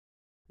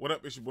What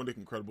up? It's your boy Nick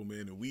Incredible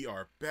Man, and we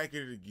are back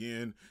at it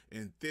again.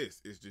 And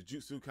this is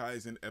Jujutsu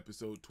Kaisen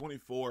episode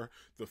 24,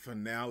 the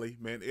finale.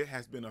 Man, it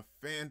has been a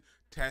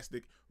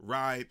fantastic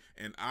ride,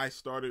 and I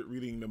started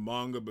reading the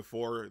manga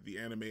before the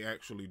anime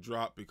actually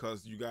dropped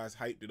because you guys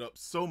hyped it up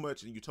so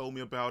much and you told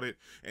me about it.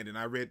 And then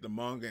I read the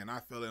manga and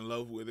I fell in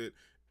love with it.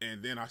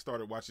 And then I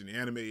started watching the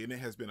anime, and it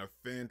has been a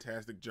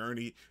fantastic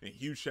journey. And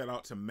huge shout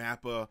out to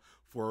Mappa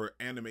for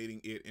animating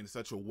it in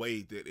such a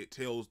way that it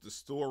tells the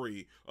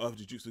story of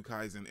Jujutsu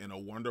Kaisen in a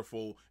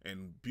wonderful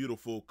and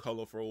beautiful,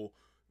 colorful,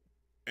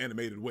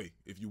 animated way,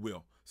 if you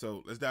will.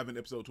 So let's dive into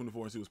episode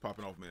 24 and see what's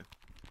popping off, man.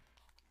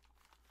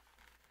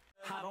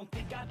 I don't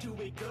think I do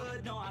it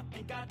good, no, I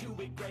think I do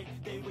it great.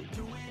 They would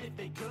do it if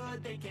they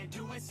could, they can't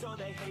do it, so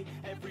they hate.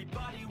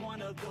 Everybody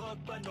wanna look,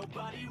 but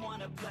nobody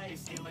wanna play.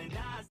 Stealing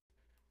eyes.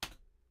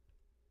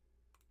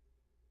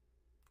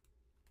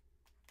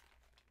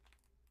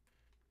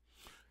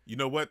 You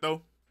know what,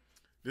 though?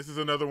 This is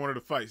another one of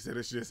the fights that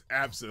is just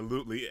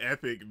absolutely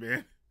epic,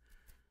 man.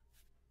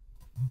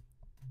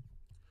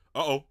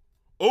 Uh-oh.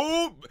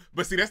 Oh,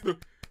 but see, that's the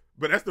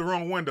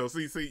wrong one, though.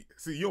 See,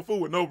 you don't fool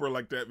with NOBARA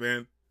like that,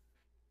 man.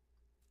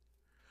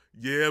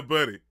 Yeah,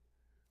 buddy.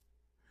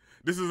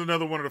 This is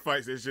another one of the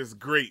fights that's just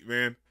great,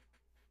 man.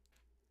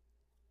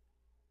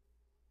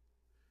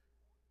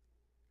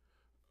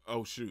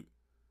 Oh, shoot.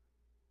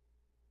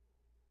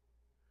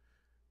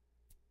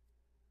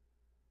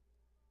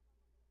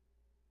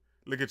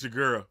 Look at your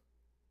girl.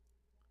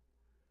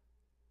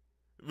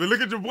 But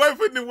look at your boy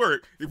putting in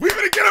work. We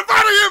gonna get up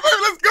out of here,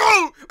 baby. Let's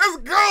go. Let's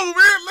go,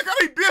 man. Look how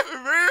they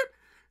different, man.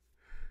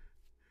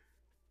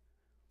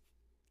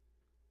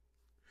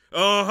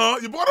 Uh-huh.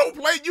 Your boy don't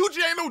play.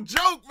 YUJI ain't no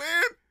joke,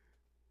 man.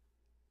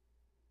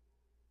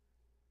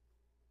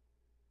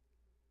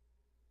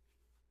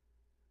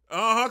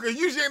 Uh-huh, because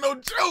YUJI ain't no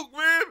joke,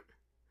 man.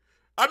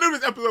 I knew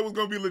this episode was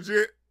gonna be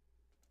legit.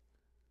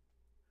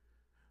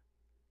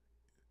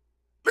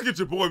 Look at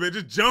your boy, man,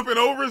 just jumping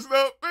over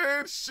stuff,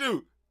 man.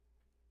 Shoot.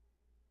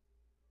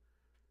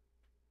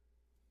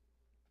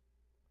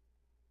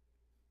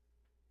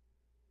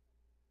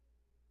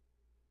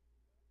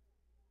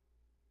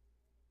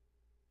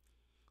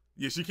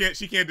 Yeah, she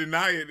can't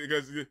deny it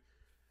because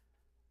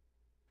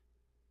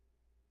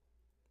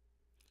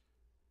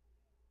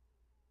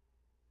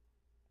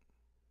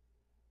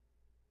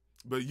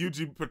but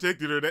YUJI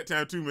protected her that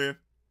time too, man.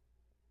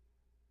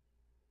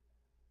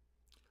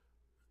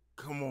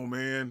 Come on,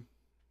 man.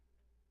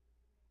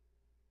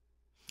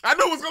 I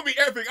knew it was gonna be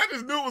epic. I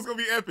just knew it was gonna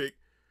be epic.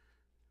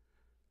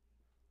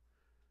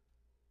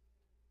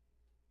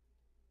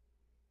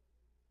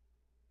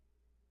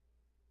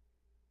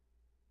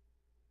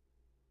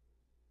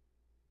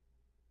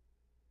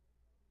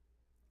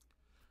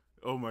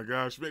 Oh my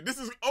gosh, man! This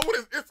is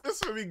it's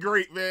gonna be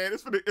great, man.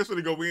 It's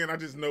gonna go in. I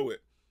just know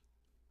it.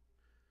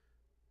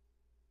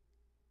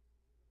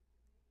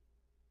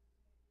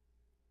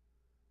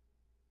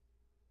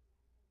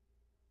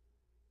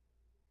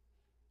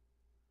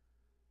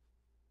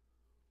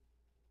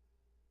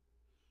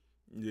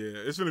 Yeah,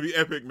 it's gonna be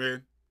epic,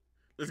 man.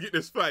 Let's get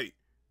this fight.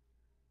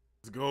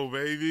 Let's go,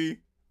 baby.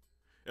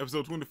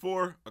 Episode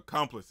 24,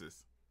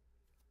 Accomplices.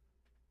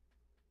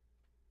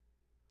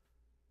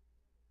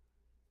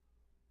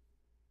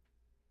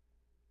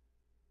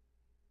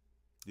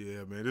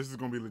 Yeah, man, this is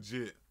gonna be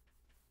legit.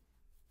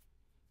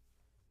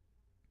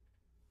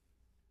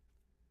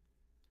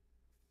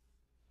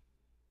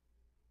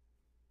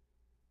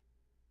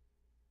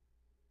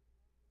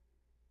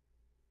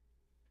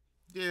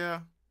 Yeah,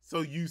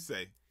 so you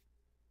say.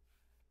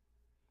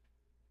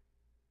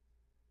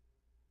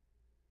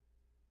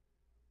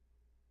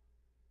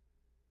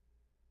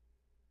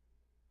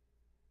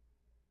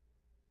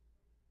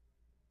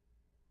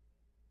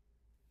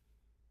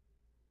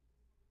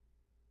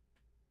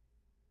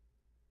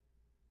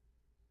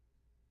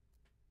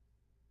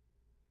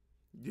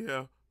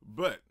 Yeah,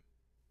 but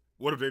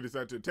what if they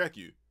decide to attack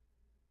you?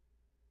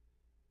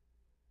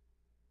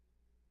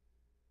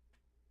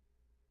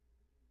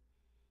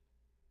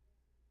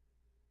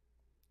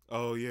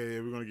 Oh yeah, yeah,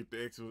 we're gonna get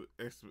the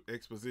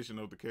exposition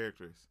of the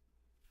characters.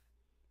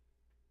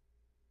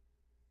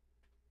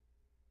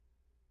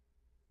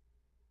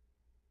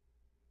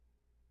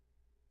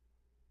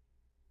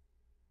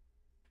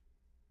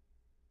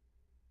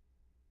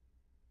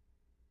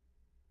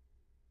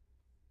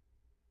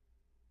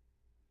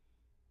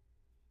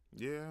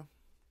 Yeah.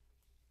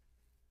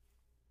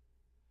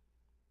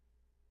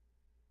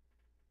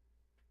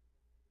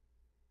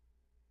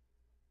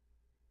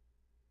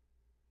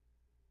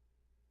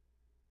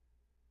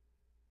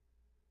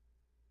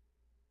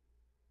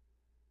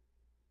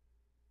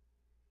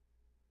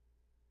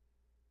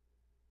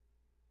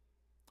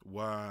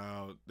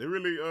 Wow, they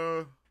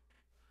really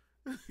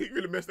he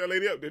really messed that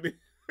lady up, didn't he?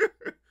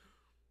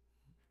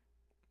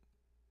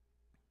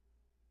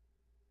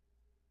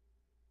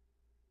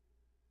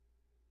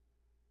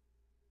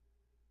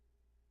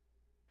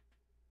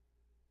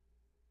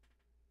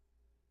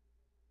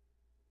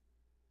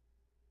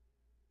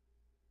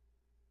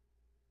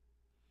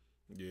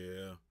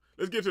 Yeah.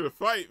 Let's get to the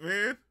fight,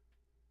 man.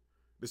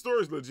 The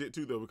story is legit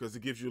too, though, because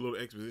it gives you a little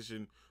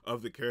exposition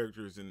of the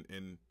characters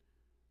and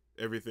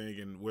everything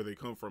and where they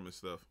come from and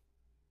stuff.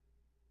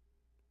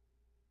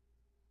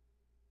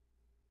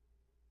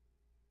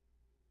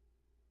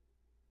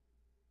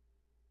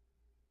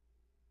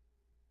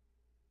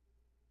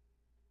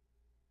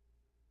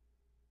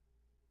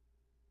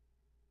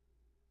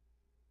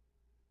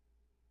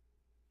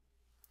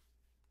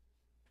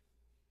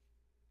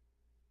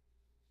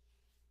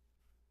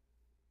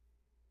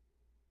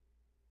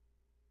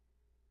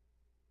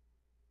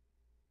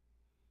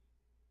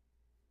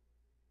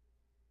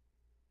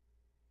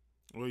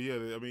 Well,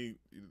 yeah, I mean,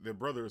 they're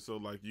brothers, so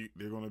like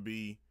they're gonna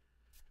be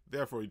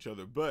there for each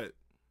other. But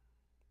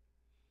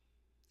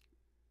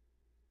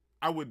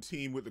I would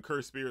team with the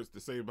cursed spirits to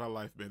save my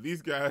life, man.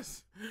 These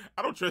guys,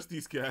 I don't trust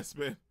these guys,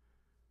 man.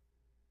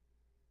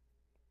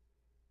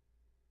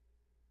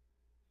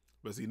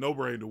 But see,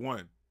 NOBARA ain't the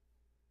one.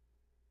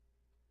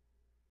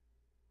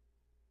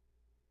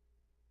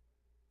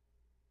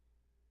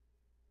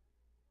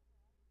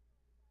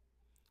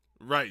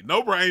 Right,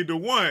 NOBARA ain't the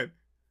one.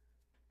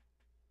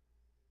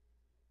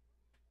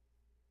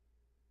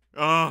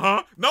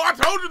 Uh-huh. No, I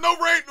told you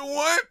NOBARA ain't the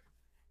one.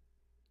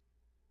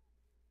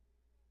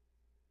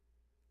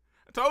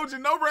 I told you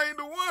NOBARA ain't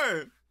the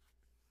one.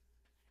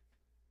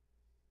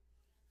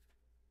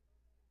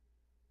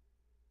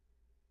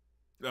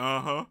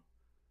 Uh-huh.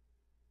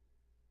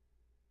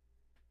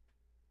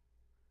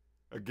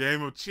 A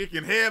game of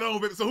chicken head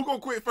on, baby. So who gonna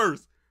quit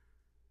first?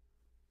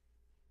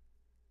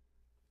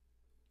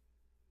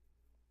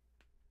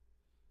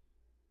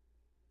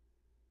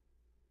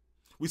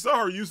 We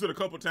saw her use it a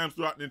couple times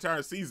throughout the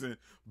entire season,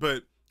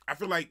 but I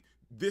feel like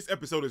this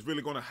episode is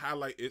really going to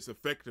highlight its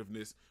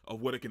effectiveness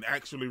of what it can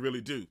actually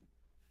really do.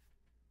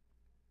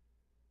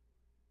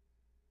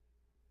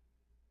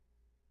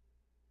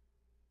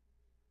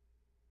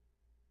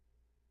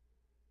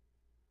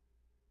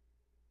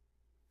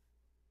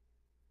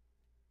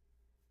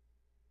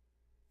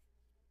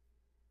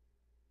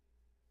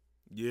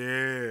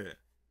 Yeah.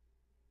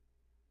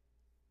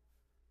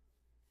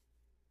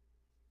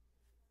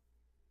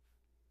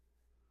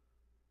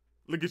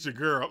 Look at your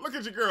girl. Look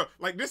at your girl.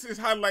 Like, this is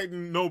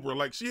highlighting NOBARA.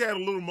 Like, she had a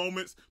little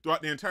moments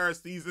throughout the entire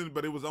season,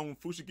 but it was on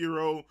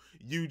Fushiguro,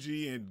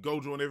 YUJI, and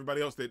Gojo and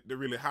everybody else that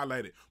really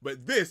highlighted.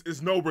 But this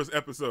is NOBARA's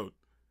episode.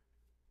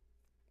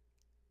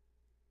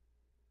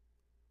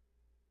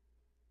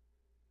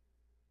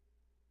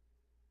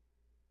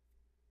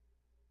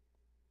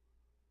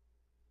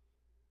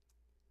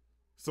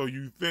 So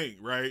you think,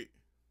 right?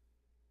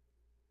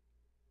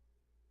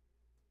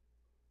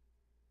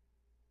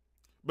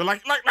 But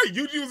like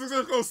YUJI was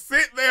just gonna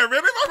sit there, man.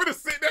 They're not gonna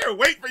sit there and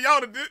wait for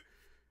y'all to do.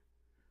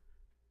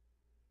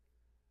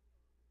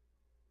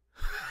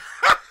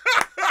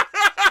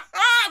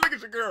 Look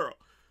at your girl.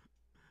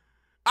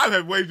 I've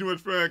had way too much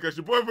fun because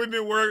your boyfriend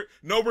didn't work.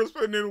 NOBARA's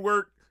putting in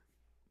work.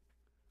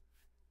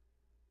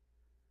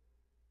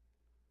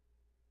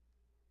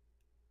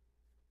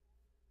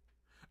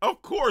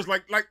 Of course,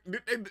 like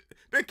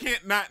they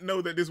can't not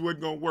know that this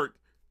wasn't gonna work.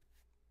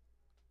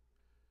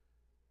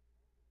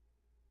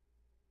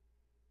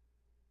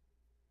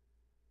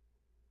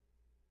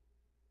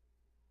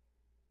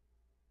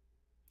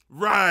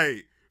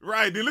 Right,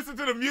 right. They listen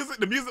to the music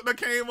that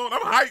came on.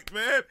 I'm hyped,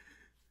 man.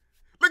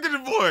 Look at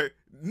your boy,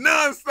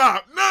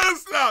 non-stop.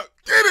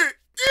 Get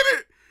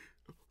it.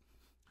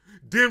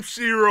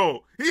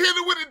 Dimshiro. He hit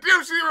it with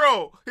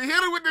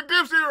the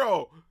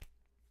Dimshiro.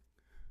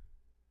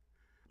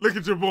 Look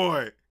at your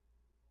boy.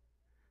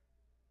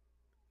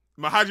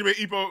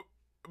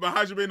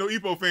 Mahajime no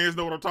Ippo fans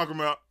know what I'm talking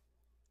about.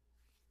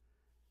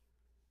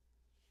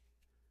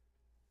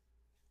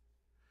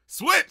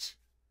 Switch.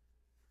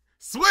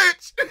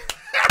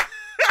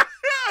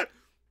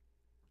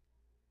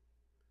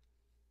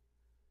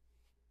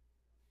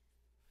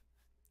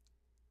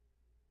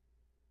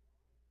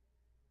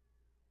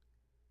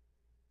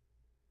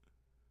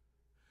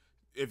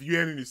 If you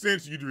had any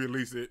sense, you'd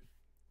release it.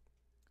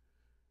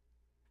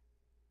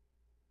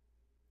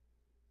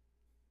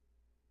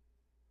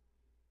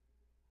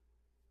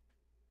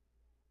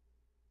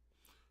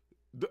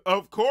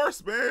 Of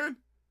course, man.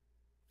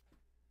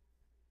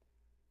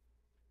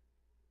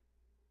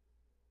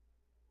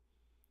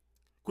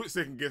 Quit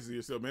second guessing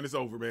yourself, man. It's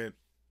over, man.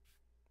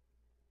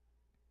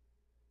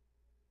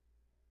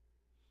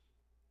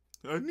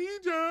 I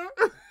need ya.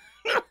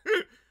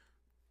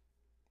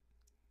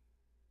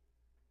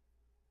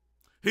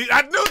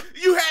 I knew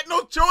you had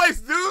no choice,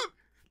 dude.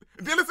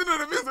 Then listen to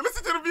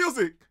the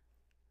music.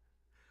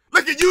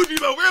 Look at YUJI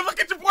though, man. Look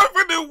at your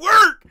boyfriend at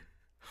work.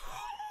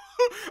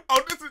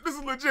 Oh, this is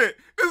legit.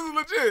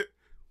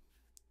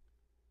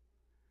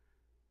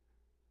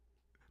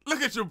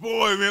 Look at your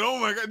boy, man. Oh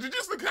my god.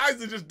 Jujutsu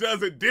Kaisen just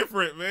does it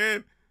different,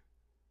 man.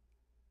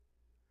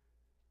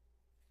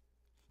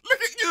 Look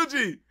at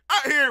YUJI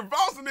out here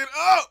bossing it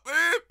up,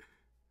 man.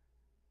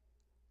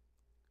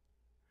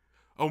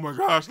 Oh my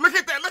gosh. Look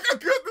at that. Look how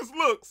good this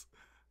looks.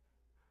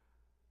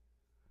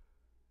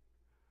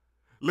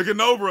 Look at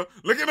NOBARA.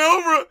 Look at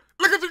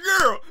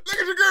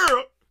your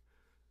girl.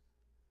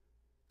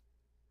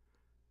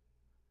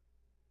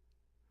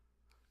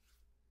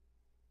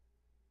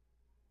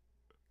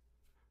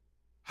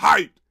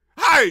 hyped,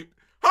 hyped,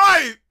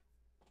 hyped.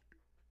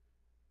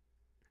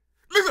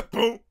 Listen,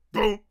 boom,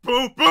 boom,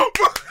 boom, boom,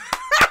 boom.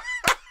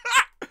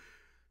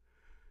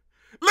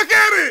 Look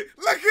at it,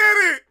 look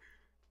at it.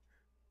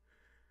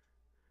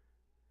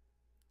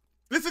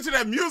 Listen to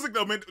that music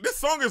though, man. This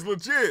song is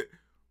legit.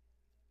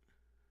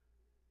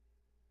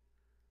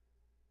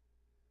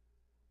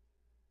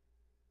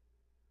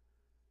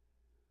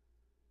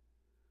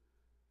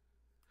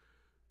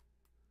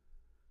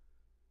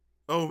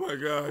 Oh my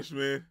gosh,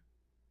 man.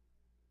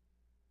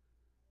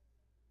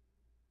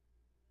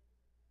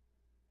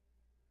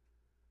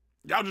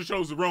 Y'all just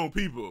chose the wrong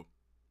people.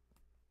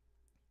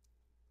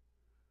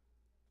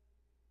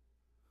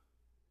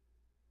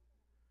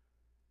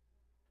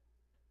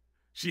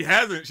 She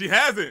hasn't. She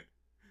hasn't.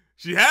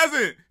 She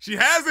hasn't. She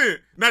hasn't.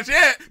 Not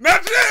yet.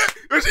 Not yet.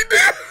 But she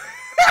did.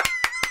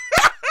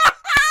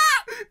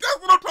 That's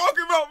what I'm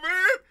talking about,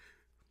 man.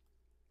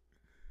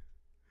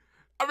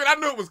 I mean, I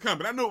knew it was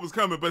coming. I knew it was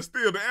coming, but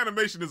still, the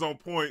animation is on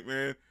point,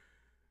 man.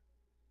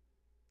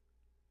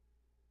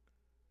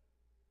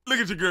 Look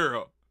at your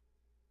girl.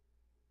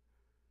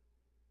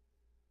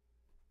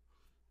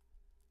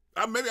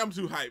 Maybe I'm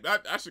too hyped.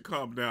 I should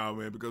calm down,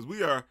 man, because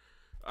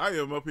I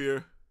am up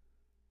here.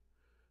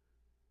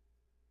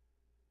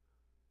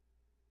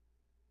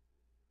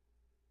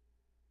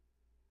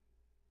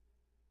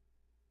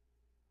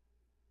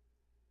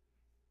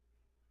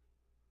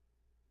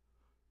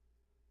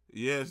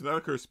 Yeah, it's not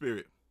a cursed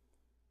spirit.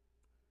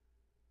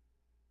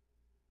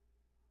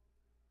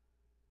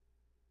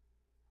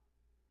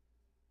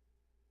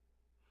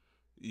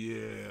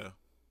 Yeah.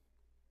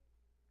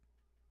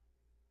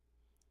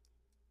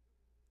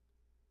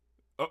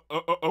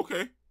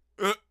 Okay.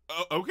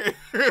 Okay.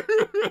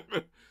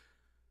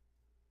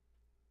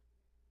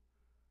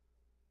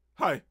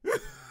 Hi.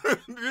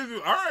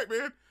 All right,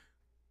 man.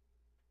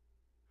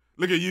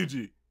 Look at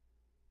YUJI.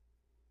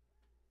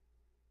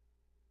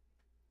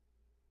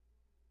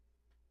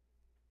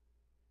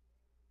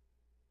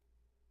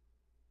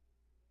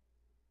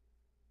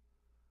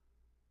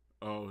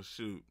 Oh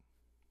shoot.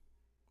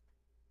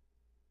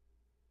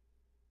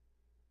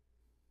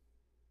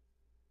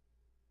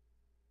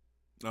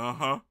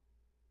 Uh-huh.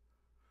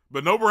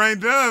 But NOBARA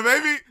ain't done,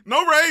 baby.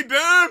 NOBARA ain't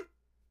done.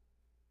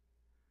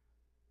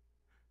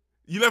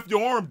 You left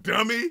your arm,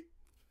 dummy.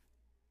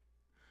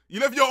 You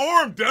left your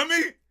arm,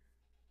 dummy.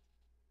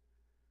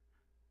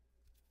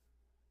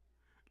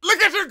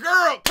 Look at your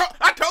girl.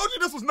 I told you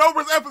this was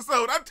NOBARA's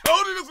episode. I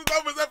told you this was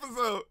NOBARA's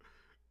episode.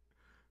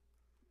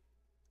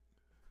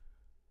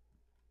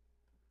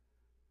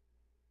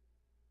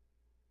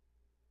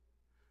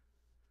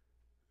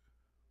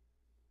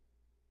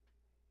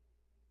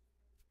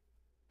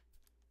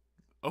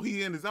 Oh,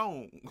 he in his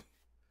own.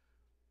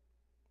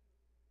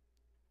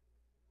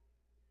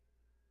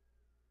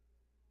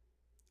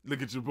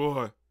 Look at your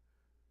boy.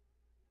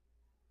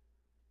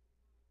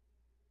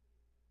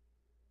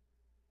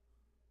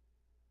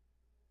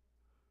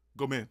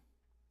 Go, man.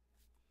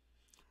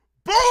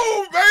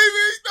 Boom, baby.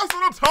 That's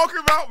what I'm talking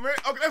about, man.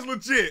 Okay, that's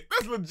legit.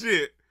 That's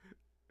legit.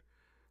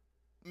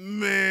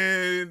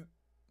 Man,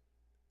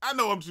 I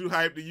know I'm too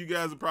hyped that you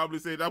guys would probably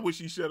say, I wish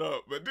he shut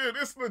up. But, dude,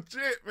 it's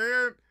legit,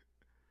 man.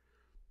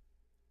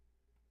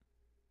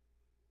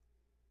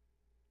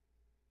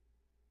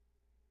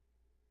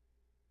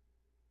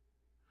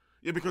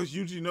 Yeah, because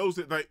Yuji knows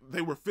that like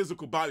they were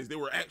physical bodies. They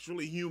were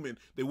actually human.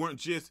 They weren't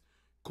just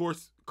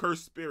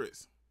cursed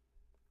spirits.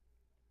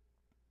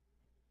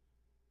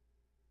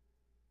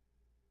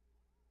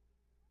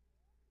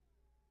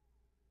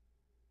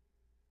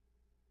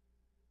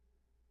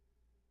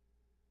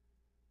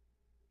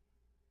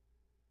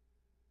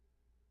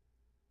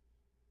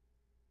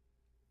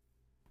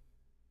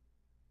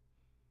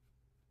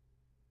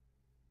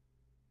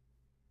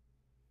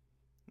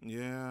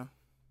 Yeah.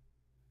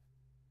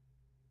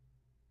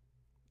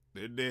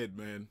 They're dead,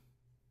 man.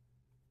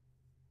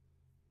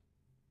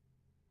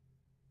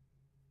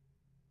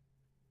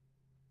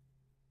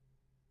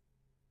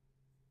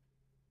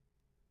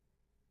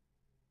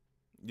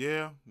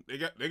 Yeah. They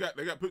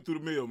got put through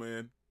the mill,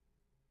 man.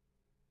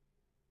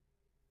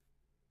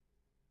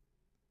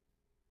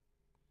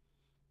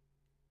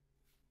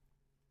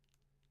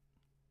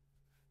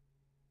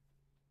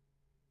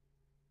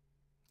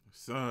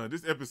 Son,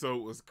 this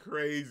episode was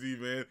crazy,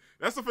 man.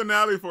 That's a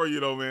finale for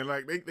you though, man.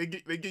 Like they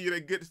give you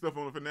that good stuff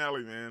on the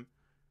finale, man.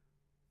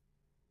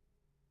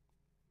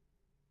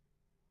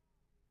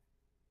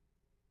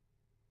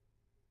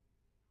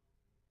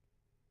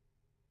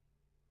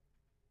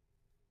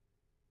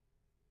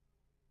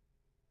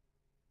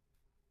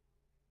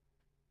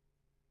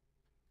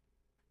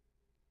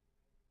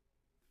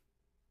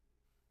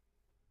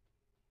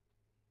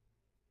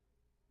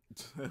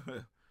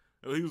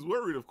 Well, he was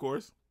worried, of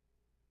course.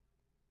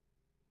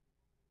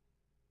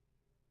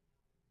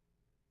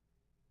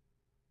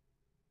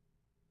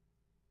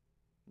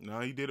 No,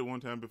 he did it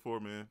one time before,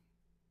 man.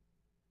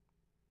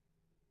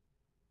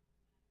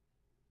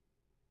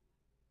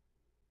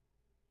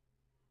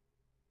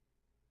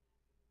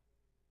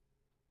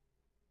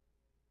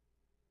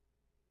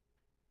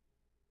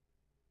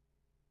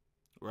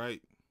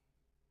 Right.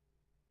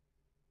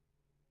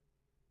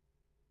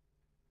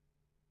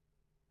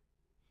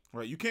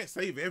 Right. You can't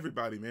save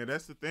everybody, man.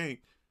 That's the thing.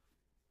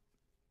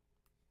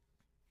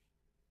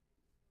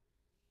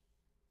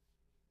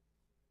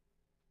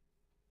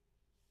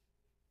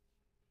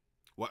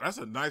 Well, that's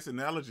a nice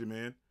analogy,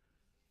 man.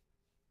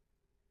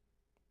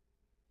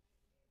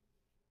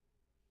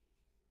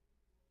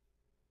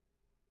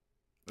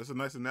 That's a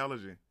nice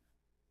analogy.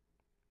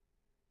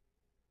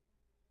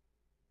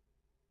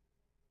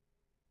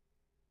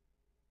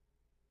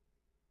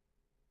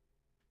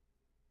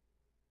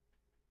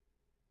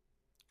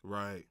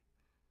 Right.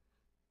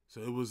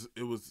 So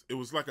it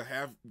was like a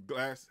half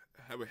glass,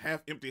 have a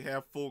half empty,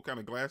 half full kind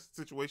of glass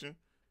situation.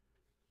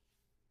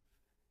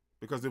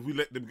 Because if we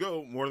let them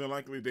go, more than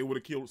likely they would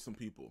have killed some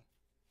people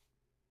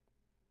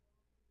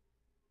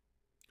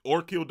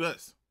or killed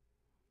us.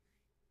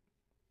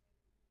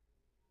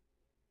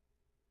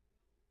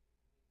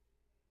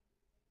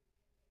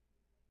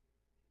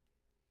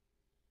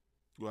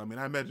 Well, I mean,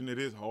 I imagine it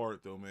is hard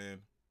though, man.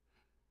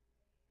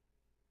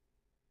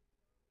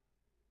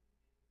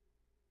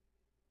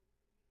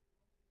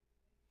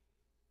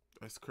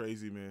 That's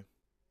crazy, man.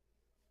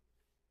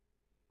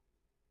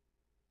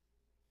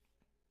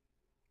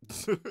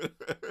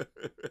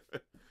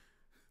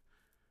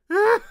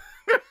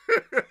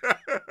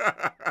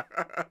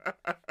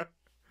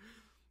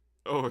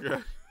 Oh my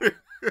god.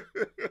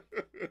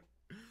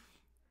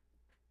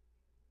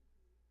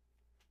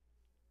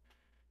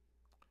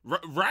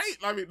 Right?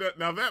 I mean,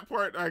 now that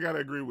part I gotta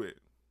agree with.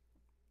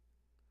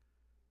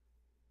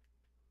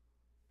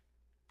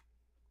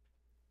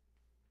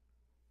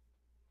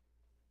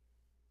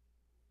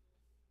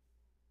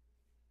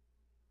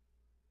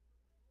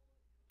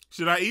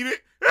 Should I eat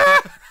it?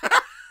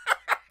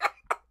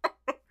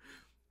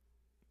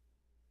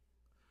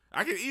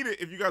 I can eat it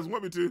if you guys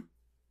want me to.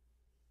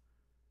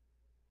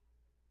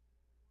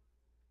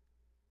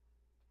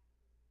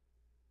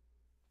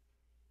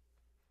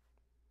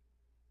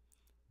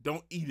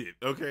 Don't eat it,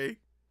 okay?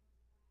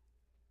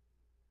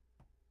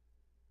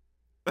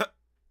 Uh,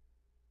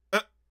 uh,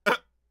 uh,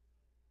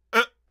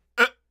 uh,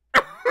 uh.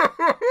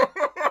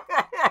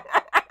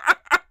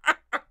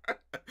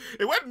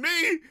 It wasn't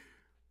me.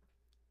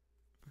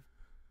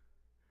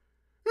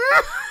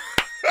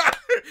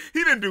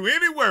 He didn't do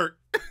any work.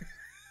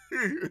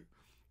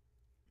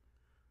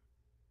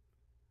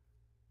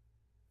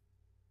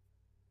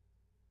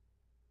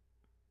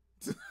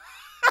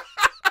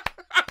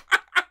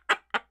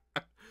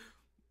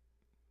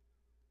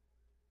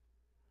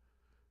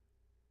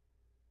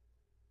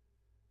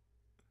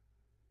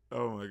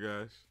 Oh my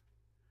gosh.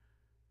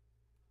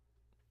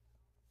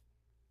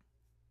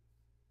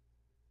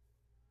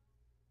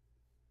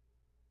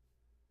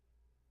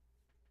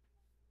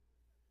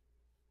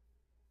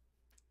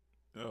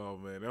 Oh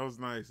man, that was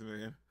nice,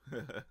 man.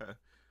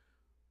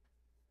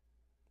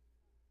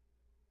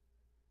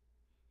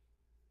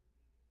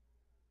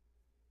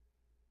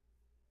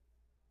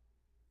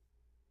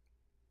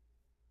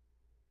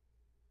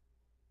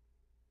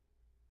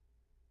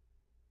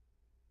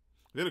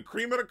 They're the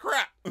cream of the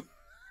crap.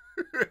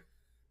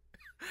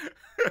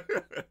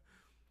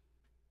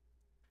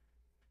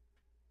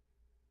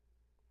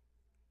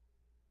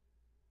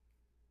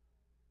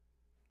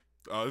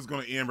 Oh, it's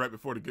gonna end right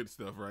before the good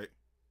stuff, right?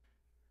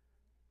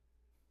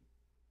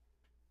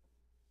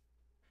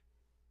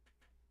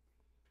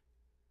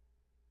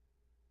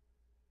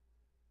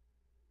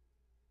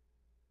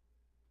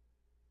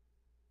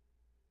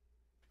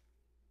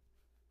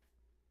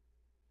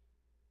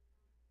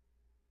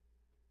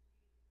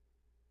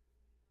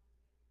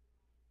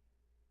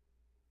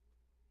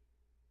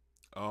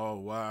 Oh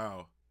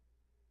wow.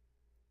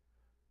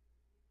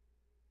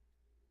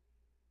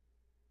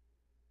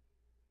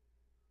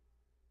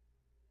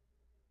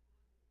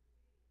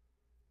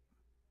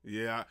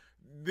 Yeah.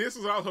 This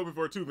is what I was hoping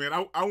for too, man.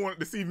 I wanted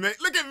to see May.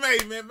 Look at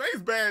May, man.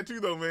 May's bad too,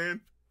 though,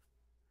 man.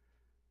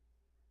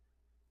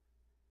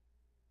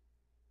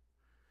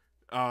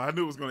 I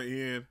knew it was gonna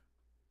end.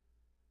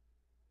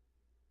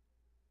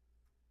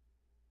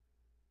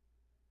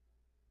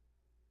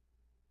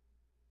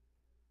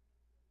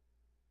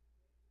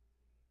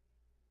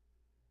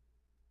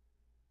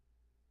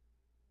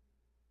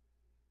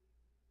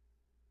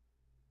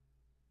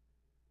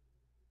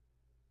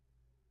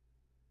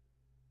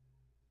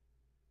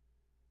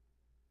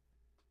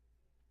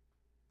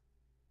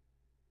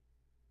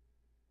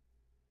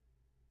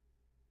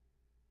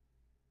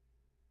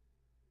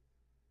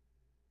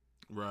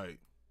 Right.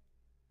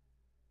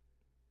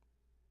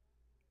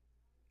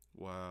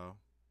 Wow.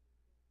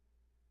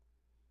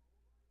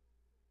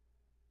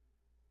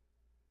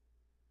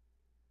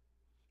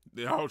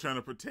 They're all trying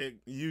to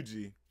protect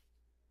Yuji.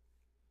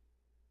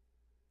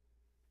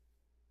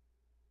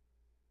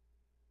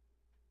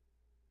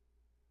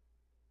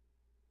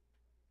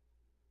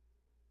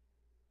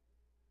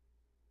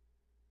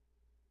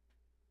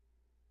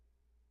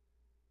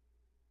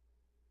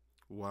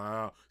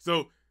 Wow.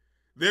 So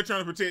they're trying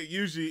to protect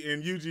Yuji,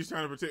 and Yuji's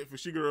trying to protect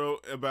Fushiguro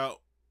about.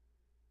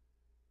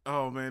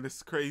 Oh man, this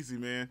is crazy,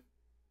 man.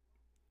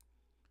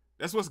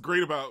 That's what's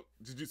great about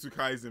Jujutsu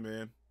Kaisen,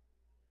 man.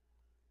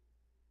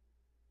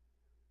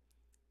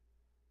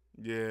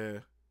 Yeah.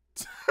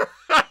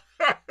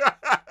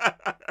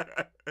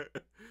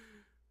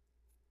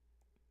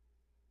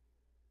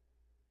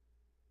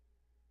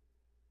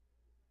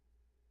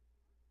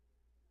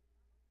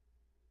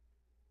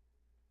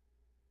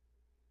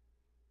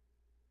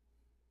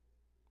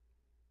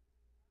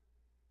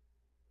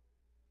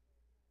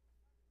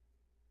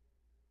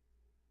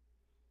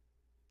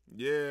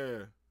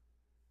 Yeah.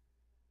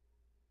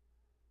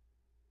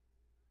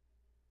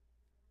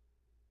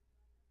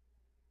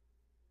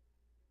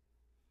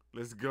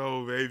 Let's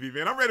go, baby,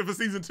 man. I'm ready for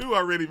season 2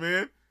 already,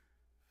 man.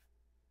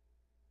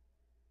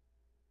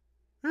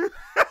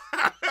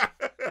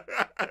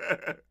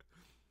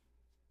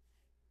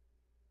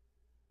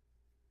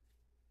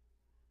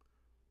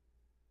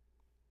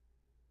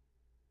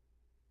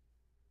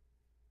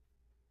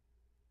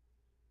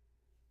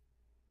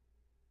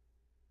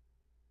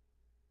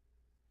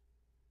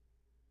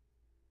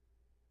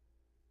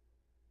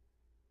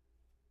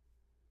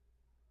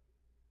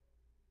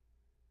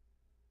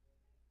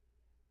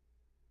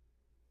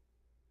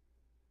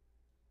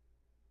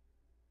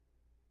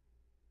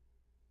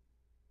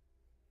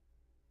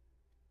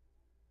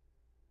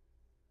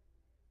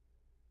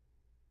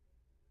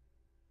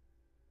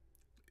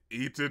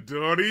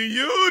 Itadori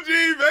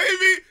Yuji,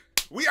 baby.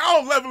 We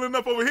all leveling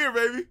up over here,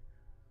 baby.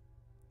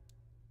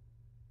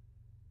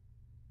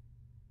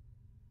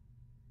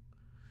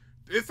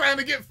 It's time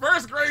to get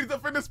first grades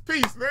up in this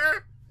piece, man.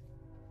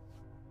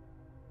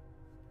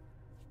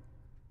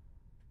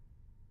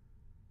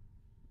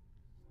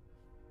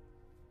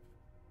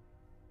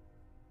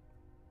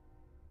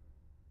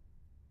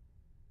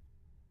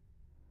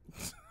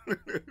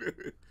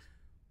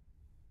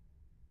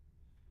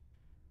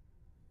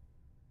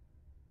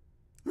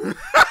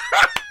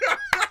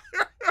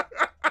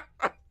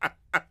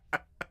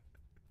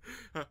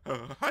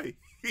 Hi.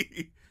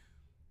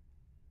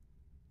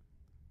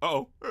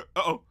 Uh-oh.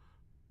 Uh-oh.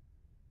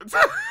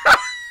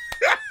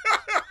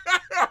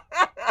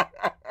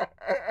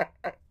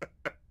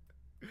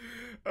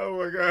 Oh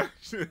my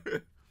gosh.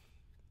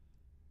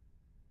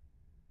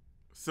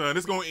 Son,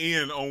 it's going to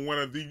end on one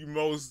of the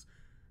most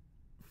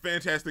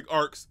fantastic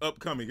arcs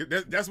upcoming.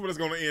 That's what it's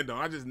going to end on.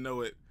 I just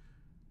know it.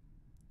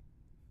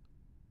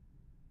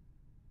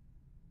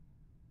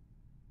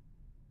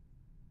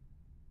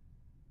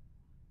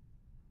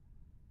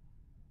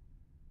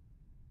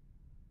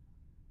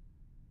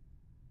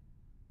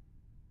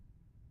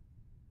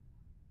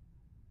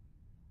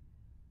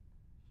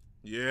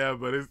 Yeah,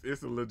 but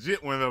it's a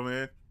legit one though,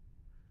 man.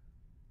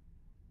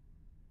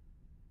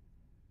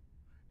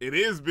 It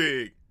is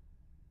big.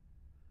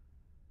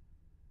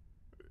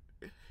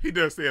 He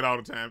does say it all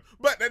the time.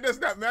 But that does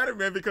not matter,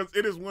 man, because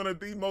it is one of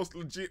the most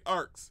legit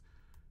arcs.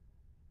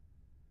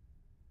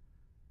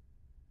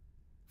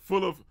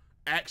 Full of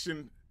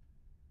action.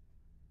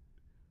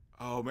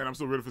 Oh, man, I'm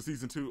so ready for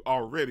season 2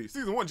 already.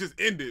 Season 1 just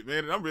ended,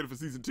 man, and I'm ready for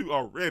season 2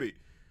 already.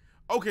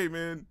 Okay,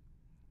 man.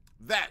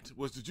 That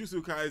was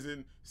Jujutsu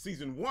Kaisen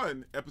Season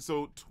 1,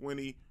 Episode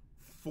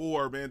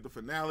 24, man, the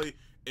finale.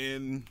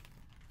 And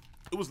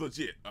it was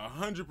legit,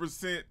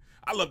 100%.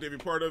 I loved every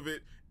part of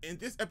it. In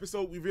this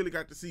episode, we really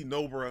got to see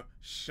NOBARA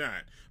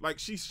shine. Like,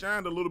 she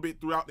shined a little bit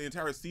throughout the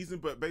entire season,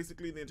 but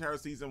basically the entire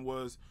season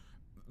was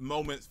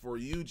moments for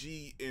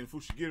YUJI and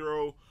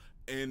Fushiguro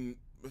and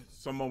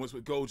some moments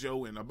with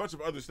Gojo and a bunch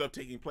of other stuff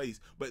taking place.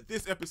 But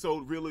this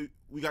episode, really,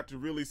 we got to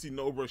really see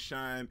NOBARA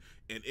shine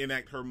and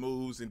enact her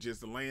moves and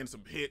just land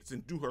some hits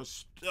and do her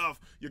stuff.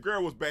 Your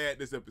girl was bad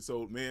this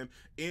episode, man.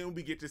 And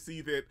we get to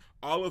see that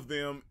all of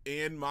them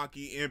and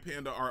Maki and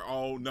Panda are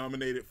all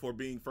nominated for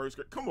being first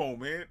grade. Come on,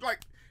 man.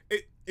 Like,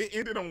 it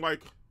ended on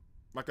like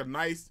a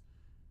nice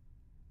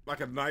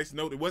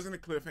note. It wasn't a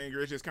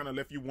cliffhanger. It just kind of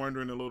left you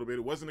wondering a little bit.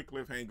 It wasn't a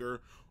cliffhanger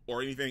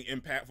or anything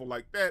impactful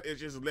like that. It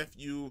just left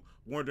you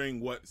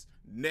wondering what's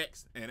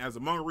next. And as a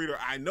manga reader,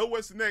 I know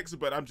what's next,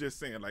 but I'm just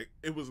saying, like,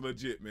 it was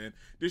legit, man.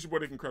 This your boy,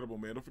 Dick Incredible,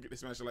 man. Don't forget to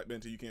smash the like button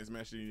until you can't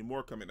smash it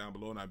anymore. Comment down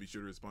below, and I'll be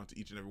sure to respond to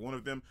each and every one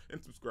of them.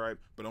 And subscribe,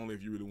 but only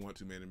if you really want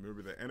to, man. And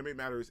remember that anime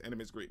matters,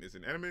 anime is greatness,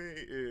 and anime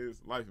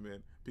is life,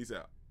 man. Peace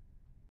out.